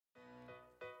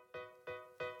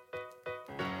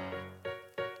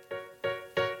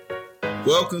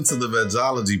Welcome to the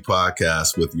Vegology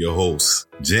Podcast with your hosts,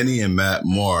 Jenny and Matt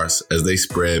Morris, as they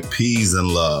spread peas and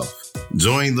love.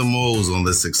 Join the moles on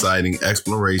this exciting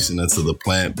exploration into the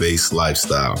plant-based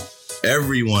lifestyle.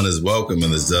 Everyone is welcome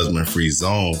in this judgment-free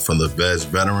zone, from the veg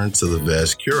veteran to the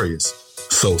veg curious.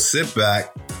 So sit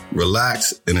back,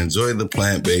 relax, and enjoy the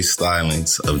plant-based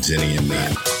stylings of Jenny and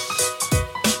Matt.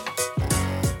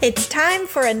 It's time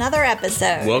for another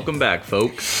episode. Welcome back,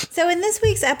 folks. So in this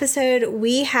week's episode,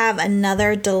 we have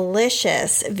another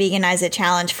delicious Veganize It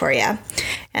challenge for you.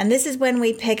 And this is when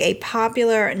we pick a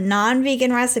popular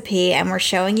non-vegan recipe and we're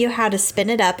showing you how to spin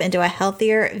it up into a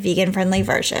healthier, vegan-friendly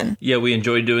version. Yeah, we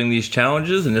enjoy doing these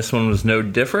challenges, and this one was no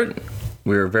different.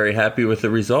 We're very happy with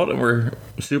the result, and we're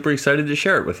super excited to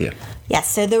share it with you. Yes,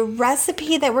 so the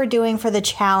recipe that we're doing for the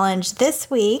challenge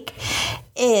this week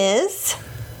is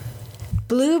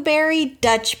Blueberry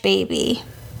Dutch Baby.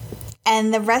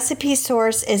 And the recipe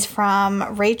source is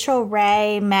from Rachel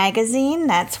Ray magazine.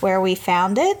 That's where we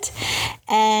found it.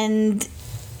 And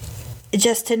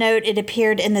just to note, it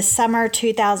appeared in the summer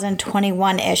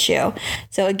 2021 issue.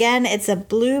 So again, it's a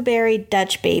Blueberry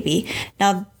Dutch Baby.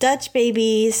 Now, Dutch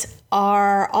babies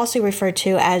are also referred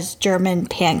to as German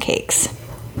pancakes.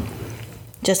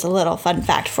 Just a little fun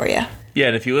fact for you. Yeah,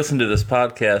 and if you listen to this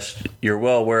podcast, you're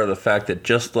well aware of the fact that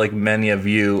just like many of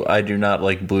you, I do not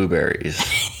like blueberries.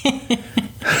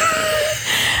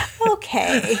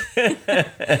 Okay.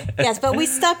 Yes, but we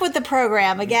stuck with the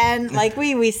program. Again, like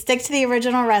we stick to the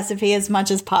original recipe as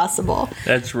much as possible.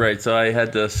 That's right. So I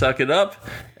had to suck it up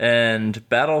and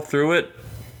battle through it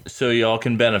so y'all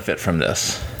can benefit from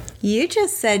this. You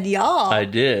just said y'all. I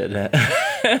did.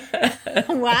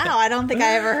 Wow, I don't think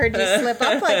I ever heard you slip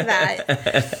up like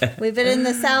that. We've been in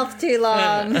the South too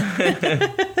long.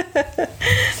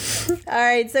 All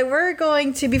right, so we're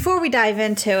going to, before we dive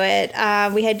into it,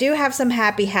 we do have some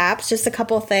happy haps, just a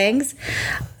couple things.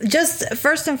 Just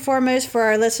first and foremost, for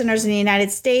our listeners in the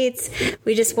United States,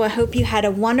 we just hope you had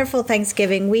a wonderful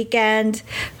Thanksgiving weekend.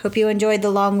 Hope you enjoyed the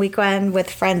long weekend with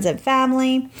friends and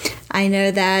family. I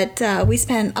know that we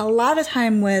spent a lot of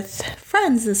time with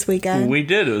friends this weekend. We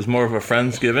did. It was more of a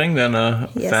Friendsgiving than a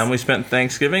family spent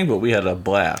Thanksgiving, but we had a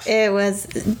blast. It was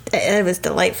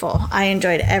delightful. I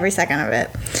enjoyed every second of it.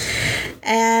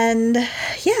 And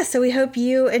yeah, so we hope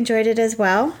you enjoyed it as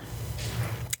well.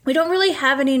 We don't really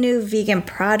have any new vegan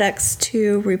products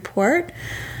to report.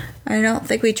 I don't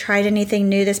think we tried anything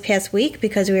new this past week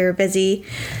because we were busy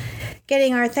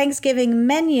getting our Thanksgiving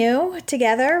menu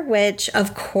together, which,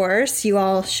 of course, you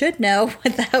all should know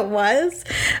what that was.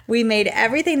 We made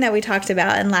everything that we talked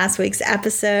about in last week's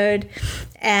episode,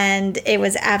 and it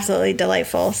was absolutely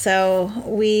delightful. So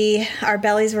our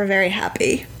bellies were very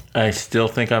happy. I still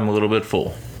think I'm a little bit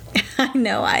full. I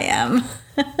know I am.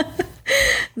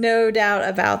 No doubt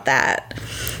about that.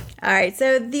 All right,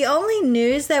 so the only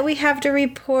news that we have to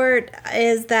report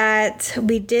is that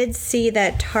we did see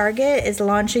that Target is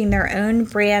launching their own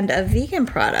brand of vegan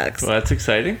products. Well, that's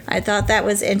exciting. I thought that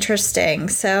was interesting,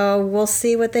 so we'll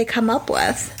see what they come up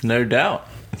with. No doubt.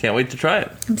 I can't wait to try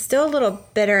it. I'm still a little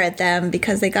bitter at them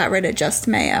because they got rid of Just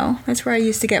Mayo. That's where I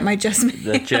used to get my Just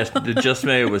Mayo. The Just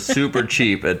Mayo was super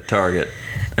cheap at Target.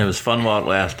 It was fun while it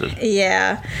lasted.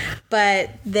 Yeah, but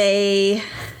they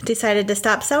decided to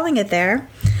stop selling it there.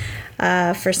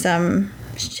 For some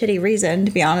shitty reason,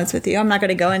 to be honest with you. I'm not going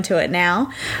to go into it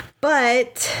now.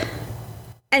 But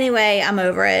anyway, I'm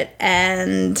over it,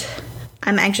 and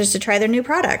I'm anxious to try their new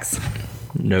products.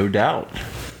 No doubt.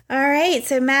 All right,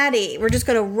 so Maddie, we're just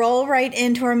going to roll right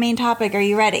into our main topic. Are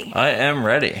you ready? I am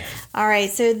ready. All right,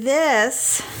 so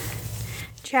this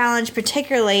challenge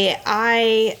particularly,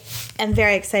 I am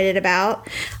very excited about.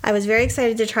 I was very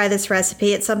excited to try this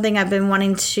recipe. It's something I've been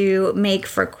wanting to make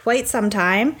for quite some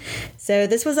time. So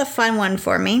this was a fun one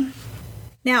for me.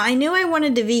 Now, I knew I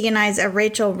wanted to veganize a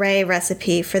Rachel Ray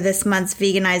recipe for this month's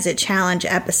Veganize It Challenge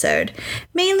episode,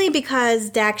 mainly because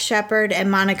Dax Shepard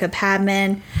and Monica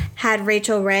Padman had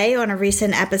Rachel Ray on a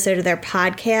recent episode of their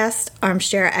podcast,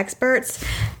 Armchair Experts.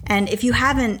 And if you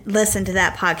haven't listened to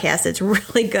that podcast, it's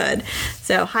really good.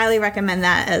 So highly recommend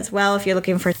that as well if you're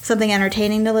looking for something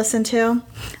entertaining to listen to.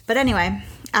 But anyway,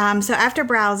 so after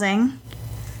browsing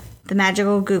the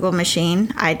magical Google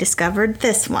machine, I discovered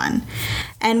this one.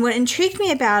 And what intrigued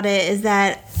me about it is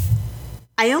that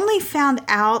I only found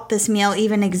out this meal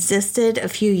even existed a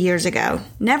few years ago.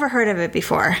 Never heard of it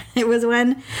before. It was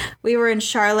when we were in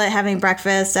Charlotte having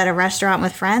breakfast at a restaurant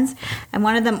with friends, and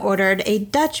one of them ordered a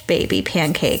Dutch baby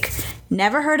pancake.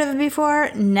 Never heard of it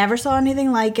before, never saw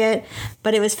anything like it,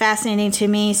 but it was fascinating to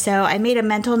me, so I made a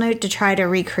mental note to try to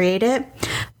recreate it,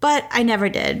 but I never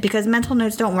did because mental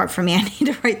notes don't work for me. I need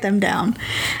to write them down.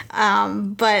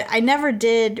 But I never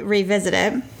did revisit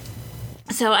it.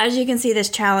 So as you can see, this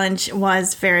challenge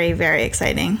was very, very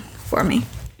exciting for me.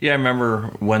 Yeah, I remember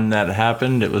when that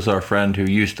happened. It was our friend who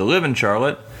used to live in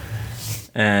Charlotte,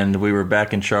 and we were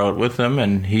back in Charlotte with him,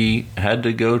 and he had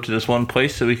to go to this one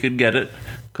place so he could get it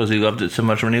because he loved it so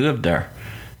much when he lived there.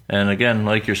 And again,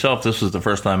 like yourself, this was the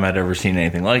first time I'd ever seen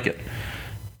anything like it.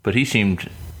 But he seemed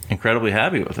incredibly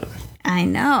happy with it. I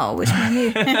know, which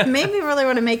made me really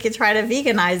want to make you try to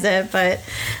veganize it, but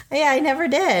yeah, I never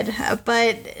did.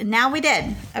 But now we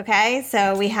did, okay?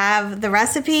 So we have the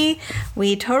recipe,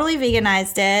 we totally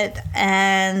veganized it,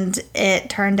 and it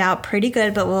turned out pretty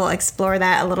good, but we'll explore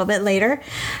that a little bit later.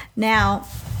 Now,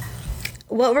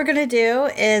 what we're going to do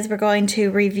is we're going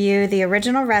to review the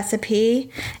original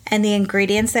recipe and the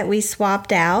ingredients that we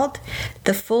swapped out,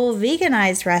 the full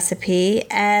veganized recipe,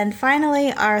 and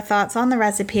finally our thoughts on the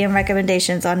recipe and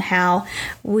recommendations on how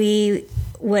we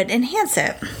would enhance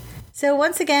it. So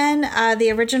once again, the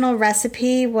original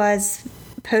recipe was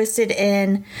posted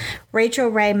in Rachel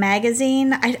Ray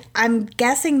magazine. I'm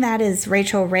guessing that is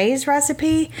Rachel Ray's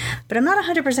recipe, but I'm not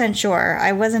 100% sure.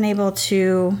 I wasn't able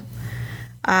to...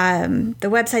 the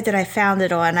website that I found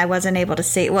it on, I wasn't able to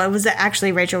see. Well, it was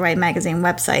actually Rachel Ray magazine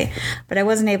website, but I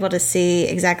wasn't able to see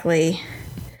exactly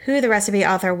who the recipe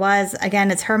author was.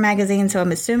 Again, it's her magazine, so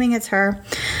I'm assuming it's her,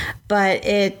 but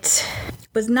it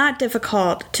was not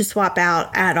difficult to swap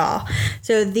out at all.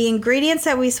 So the ingredients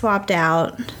that we swapped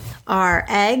out are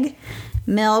egg,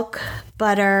 milk,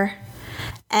 butter,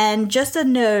 and just a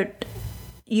note,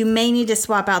 you may need to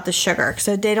swap out the sugar.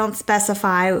 So they don't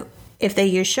specify if they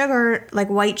use sugar, like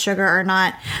white sugar or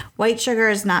not. White sugar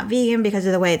is not vegan because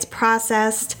of the way it's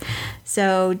processed.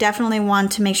 So definitely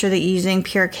want to make sure that you're using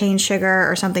pure cane sugar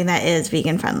or something that is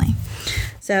vegan friendly.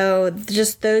 So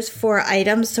just those 4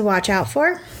 items to watch out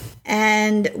for.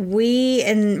 And we,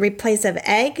 in replace of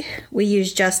egg, we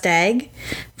use just egg.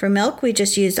 For milk, we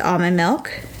just used almond milk.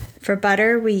 For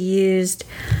butter, we used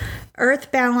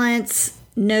Earth Balance,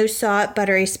 no salt,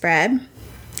 buttery spread.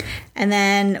 And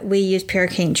then we used pure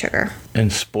cane sugar.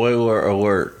 And spoiler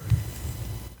alert,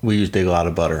 we used a lot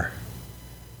of butter.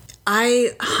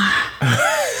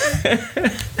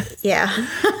 Yeah.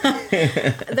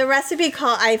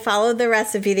 I followed the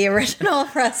recipe, the original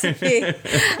recipe,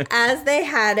 as they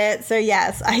had it. So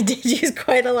yes, I did use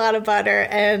quite a lot of butter.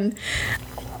 And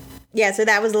yeah, so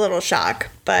that was a little shock,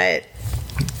 but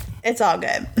it's all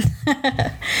good.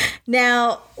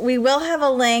 Now, we will have a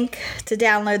link to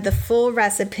download the full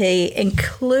recipe,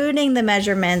 including the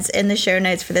measurements, in the show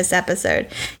notes for this episode.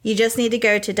 You just need to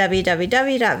go to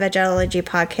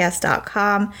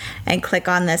www.vegologypodcast.com and click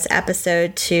on this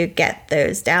episode to get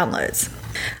those downloads.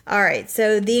 All right,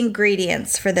 so the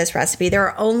ingredients for this recipe, there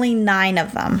are only 9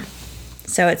 of them.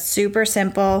 So it's super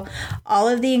simple. All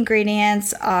of the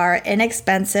ingredients are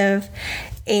inexpensive,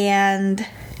 and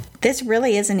this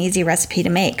really is an easy recipe to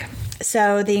make.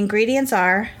 So the ingredients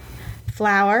are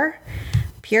flour,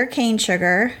 pure cane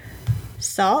sugar,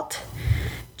 salt,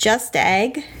 just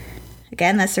egg.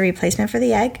 Again, that's the replacement for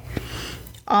the egg.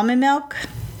 Almond milk,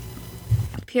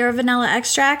 pure vanilla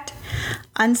extract,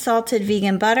 unsalted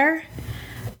vegan butter,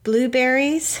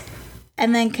 blueberries,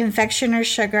 and then confectioner's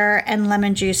sugar and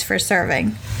lemon juice for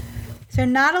serving. So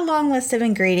not a long list of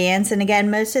ingredients. And again,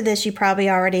 most of this you probably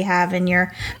already have in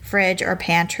your fridge or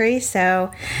pantry.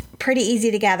 So pretty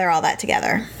easy to gather all that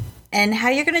together. And how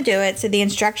you're going to do it, so the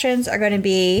instructions are going to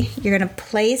be, you're going to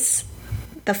place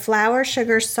the flour,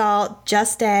 sugar, salt,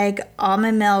 just egg,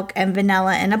 almond milk, and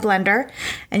vanilla in a blender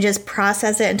and just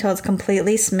process it until it's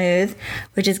completely smooth,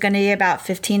 which is going to be about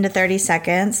 15 to 30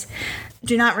 seconds.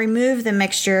 Do not remove the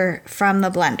mixture from the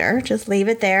blender. Just leave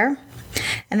it there.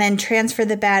 And then transfer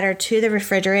the batter to the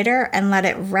refrigerator and let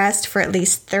it rest for at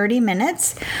least 30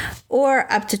 minutes or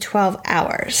up to 12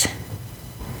 hours.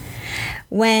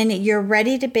 When you're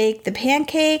ready to bake the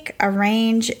pancake,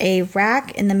 arrange a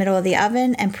rack in the middle of the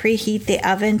oven and preheat the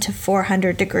oven to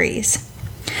 400 degrees.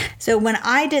 So when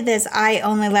I did this, I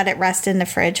only let it rest in the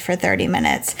fridge for 30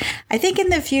 minutes. I think in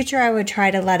the future I would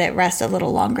try to let it rest a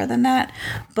little longer than that,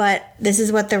 but this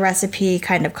is what the recipe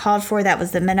kind of called for. That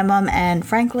was the minimum, and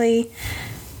frankly,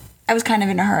 I was kind of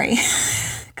in a hurry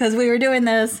because we were doing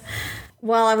this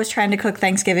while I was trying to cook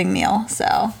Thanksgiving meal.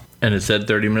 So And it said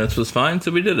 30 minutes was fine,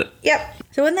 so we did it. Yep.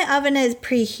 So when the oven is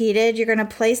preheated, you're going to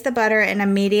place the butter in a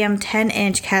medium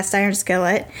 10-inch cast iron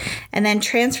skillet and then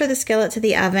transfer the skillet to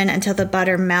the oven until the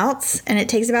butter melts, and it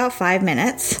takes about 5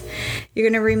 minutes. You're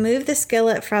going to remove the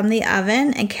skillet from the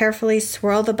oven and carefully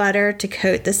swirl the butter to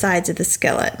coat the sides of the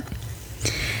skillet.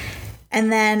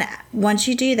 And then once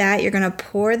you do that, you're going to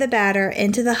pour the batter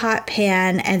into the hot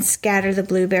pan and scatter the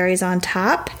blueberries on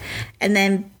top, and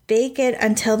then bake it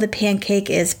until the pancake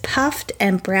is puffed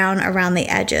and brown around the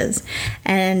edges.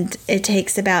 And it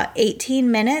takes about 18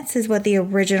 minutes is what the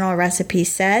original recipe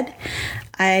said.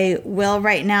 I will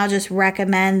right now just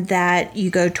recommend that you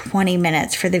go 20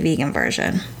 minutes for the vegan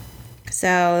version.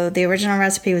 So the original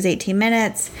recipe was 18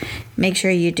 minutes. Make sure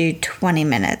you do 20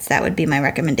 minutes. That would be my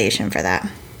recommendation for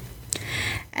that.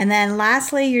 And then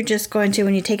lastly, you're just going to,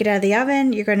 when you take it out of the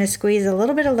oven, you're going to squeeze a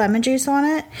little bit of lemon juice on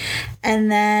it and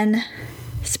then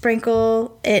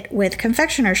sprinkle it with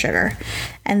confectioner sugar.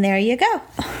 And there you go.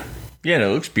 Yeah, it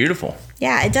looks beautiful.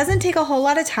 Yeah, it doesn't take a whole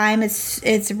lot of time.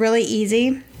 It's really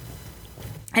easy.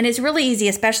 And it's really easy,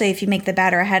 especially if you make the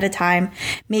batter ahead of time,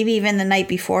 maybe even the night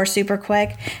before, super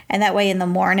quick. And that way in the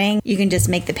morning, you can just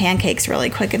make the pancakes really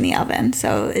quick in the oven.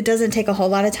 So it doesn't take a whole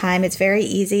lot of time. It's very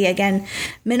easy. Again,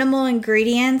 minimal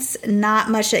ingredients, not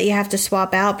much that you have to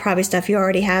swap out, probably stuff you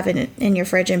already have in your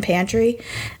fridge and pantry.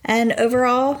 And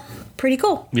overall, pretty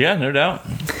cool. Yeah, no doubt.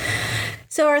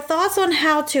 So our thoughts on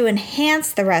how to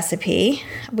enhance the recipe,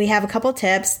 we have a couple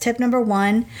tips. Tip number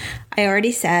 1, I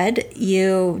already said,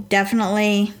 you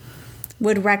definitely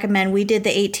would recommend, we did the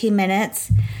 18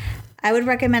 minutes. I would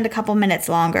recommend a couple minutes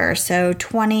longer. So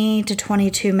 20 to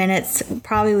 22 minutes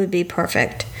probably would be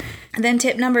perfect. And then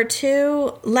tip number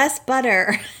 2, less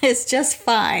butter is just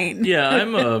fine. Yeah,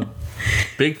 I'm a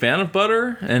big fan of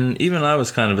butter. And even I was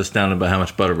kind of astounded by how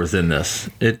much butter was in this.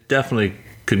 It definitely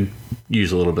could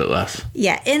use a little bit less.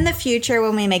 Yeah, in the future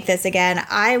when we make this again,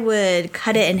 I would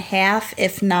cut it in half,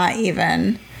 if not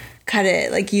even cut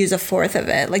it, like use a fourth of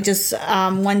it, like just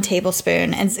 1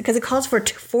 tablespoon, and because it calls for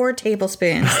 4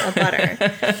 tablespoons of butter.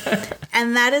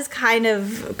 And that is kind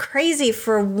of crazy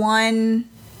for one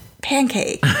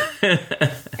pancake. And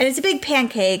it's a big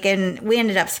pancake, and we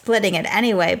ended up splitting it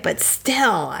anyway, but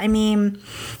still, I mean,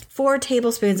 4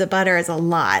 tablespoons of butter is a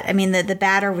lot. I mean, the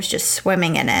batter was just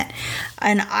swimming in it.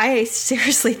 And I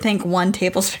seriously think 1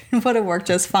 tablespoon would have worked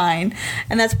just fine.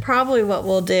 And that's probably what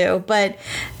we'll do. But,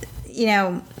 you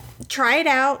know, try it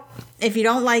out. If you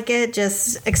don't like it,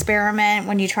 just experiment.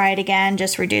 When you try it again,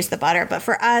 just reduce the butter. But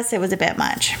for us, it was a bit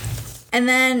much. And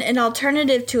then an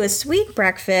alternative to a sweet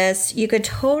breakfast, you could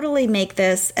totally make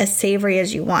this as savory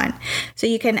as you want. So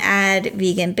you can add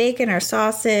vegan bacon or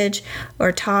sausage,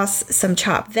 or toss some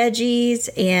chopped veggies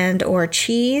and or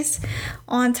cheese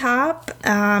on top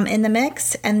in the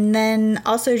mix, and then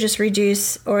also just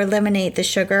reduce or eliminate the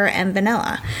sugar and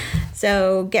vanilla.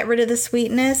 So get rid of the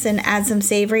sweetness and add some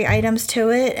savory items to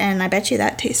it, and I bet you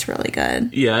that tastes really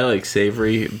good. Yeah, I like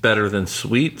savory better than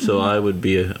sweet, so I would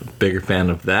be a bigger fan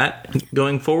of that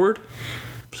going forward.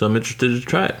 So I'm interested to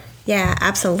try it. Yeah,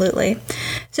 absolutely.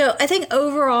 So I think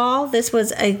overall, this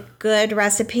was a good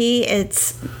recipe.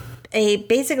 It's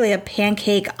basically a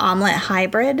pancake omelet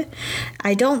hybrid.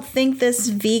 I don't think this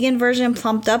vegan version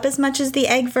plumped up as much as the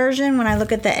egg version when I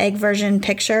look at the egg version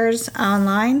pictures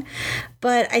online.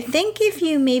 But I think if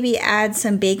you maybe add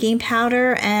some baking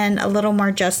powder and a little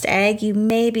more just egg, you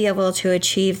may be able to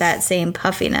achieve that same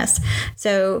puffiness.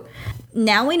 So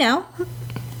now we know.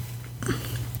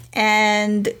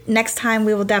 And next time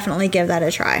we will definitely give that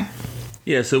a try.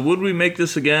 Yeah, so would we make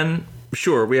this again?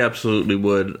 Sure, we absolutely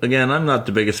would. Again, I'm not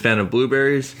the biggest fan of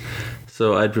blueberries,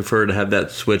 so I'd prefer to have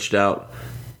that switched out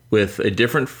with a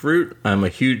different fruit. I'm a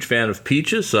huge fan of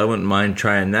peaches, so I wouldn't mind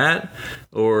trying that.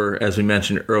 Or, as we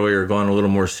mentioned earlier, going a little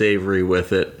more savory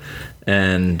with it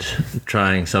and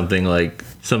trying something like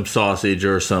some sausage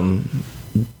or some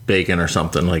bacon or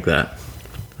something like that.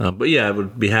 But yeah, I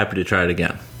would be happy to try it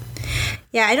again.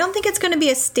 Yeah, I don't think it's going to be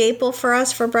a staple for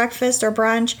us for breakfast or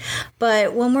brunch,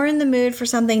 but when we're in the mood for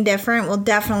something different, we'll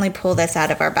definitely pull this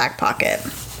out of our back pocket.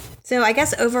 So I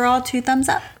guess overall, 2 thumbs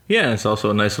up. Yeah, it's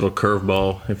also a nice little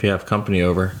curveball if you have company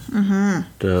over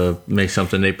to make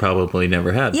something they probably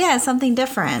never had. Yeah, something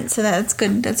different. So that's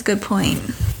good. That's a good point.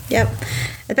 Yep.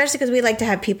 Especially because we like to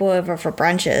have people over for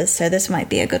brunches, so this might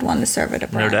be a good one to serve at a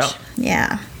brunch. No doubt.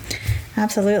 Yeah.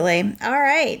 Absolutely. All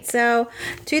right. So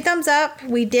 2 thumbs up.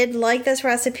 We did like this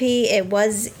recipe. It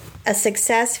was a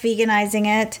success veganizing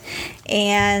it.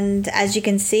 And as you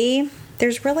can see,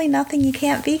 there's really nothing you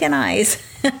can't veganize.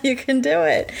 You can do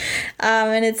it.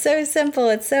 And it's so simple.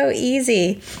 It's so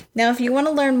easy. Now, if you want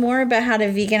to learn more about how to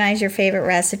veganize your favorite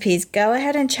recipes, go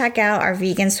ahead and check out our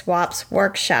Vegan Swaps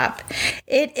workshop.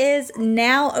 It is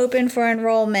now open for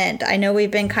enrollment. I know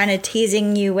we've been kind of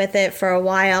teasing you with it for a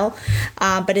while,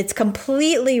 but it's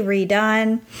completely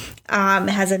redone. It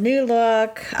has a new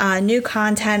look, new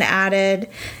content added.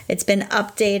 It's been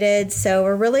updated. So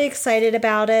we're really excited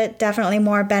about it. Definitely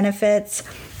more benefits.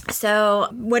 So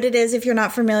what it is, if you're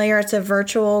not familiar, it's a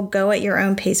virtual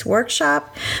go-at-your-own-pace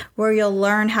workshop where you'll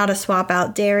learn how to swap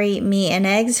out dairy, meat, and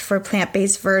eggs for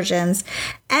plant-based versions.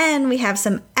 And we have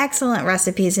some excellent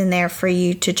recipes in there for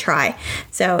you to try.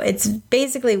 So it's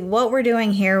basically what we're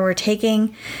doing here. We're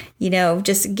taking,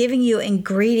 just giving you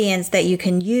ingredients that you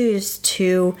can use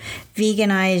to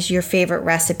veganize your favorite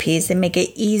recipes and make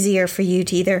it easier for you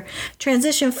to either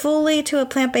transition fully to a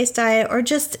plant-based diet or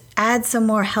just add some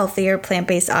more healthier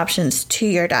plant-based options to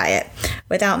your diet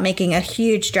without making a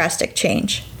huge drastic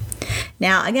change.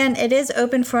 Now, again, it is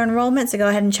open for enrollment, so go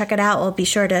ahead and check it out. We'll be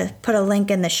sure to put a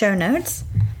link in the show notes.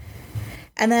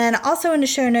 And then also in the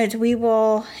show notes, we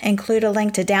will include a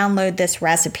link to download this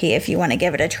recipe if you want to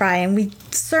give it a try, and we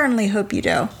certainly hope you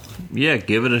do. Yeah,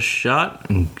 give it a shot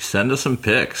and send us some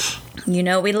pics. We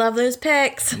love those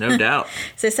pics. No doubt.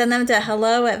 So send them to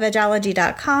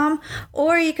hello@vegology.com,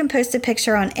 or you can post a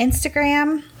picture on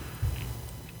Instagram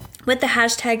with the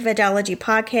hashtag Vegology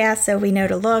Podcast so we know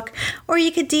to look, or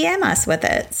you could DM us with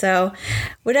it. So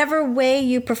whatever way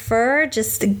you prefer,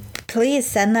 just please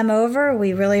send them over.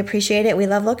 We really appreciate it. We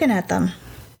love looking at them.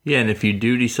 Yeah, and if you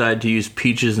do decide to use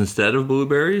peaches instead of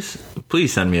blueberries,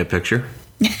 please send me a picture.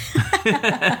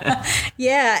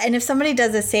 Yeah, and if somebody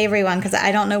does a savory one, because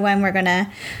I don't know when we're going to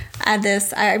add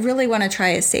this, I really want to try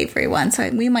a savory one, so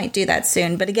we might do that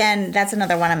soon. But again, that's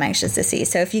another one I'm anxious to see.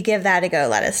 So if you give that a go,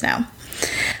 let us know.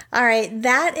 All right,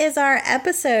 that is our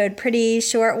episode. Pretty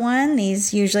short one.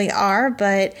 These usually are,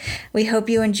 but we hope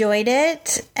you enjoyed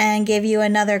it and gave you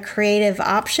another creative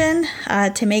option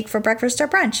to make for breakfast or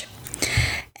brunch.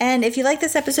 And if you like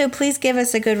this episode, please give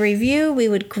us a good review. We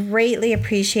would greatly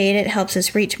appreciate it. It helps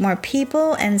us reach more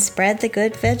people and spread the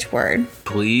good veg word.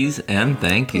 Please and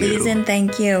thank you. Please and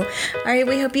thank you. All right,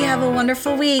 we hope you have a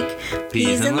wonderful week.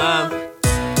 Peace and love.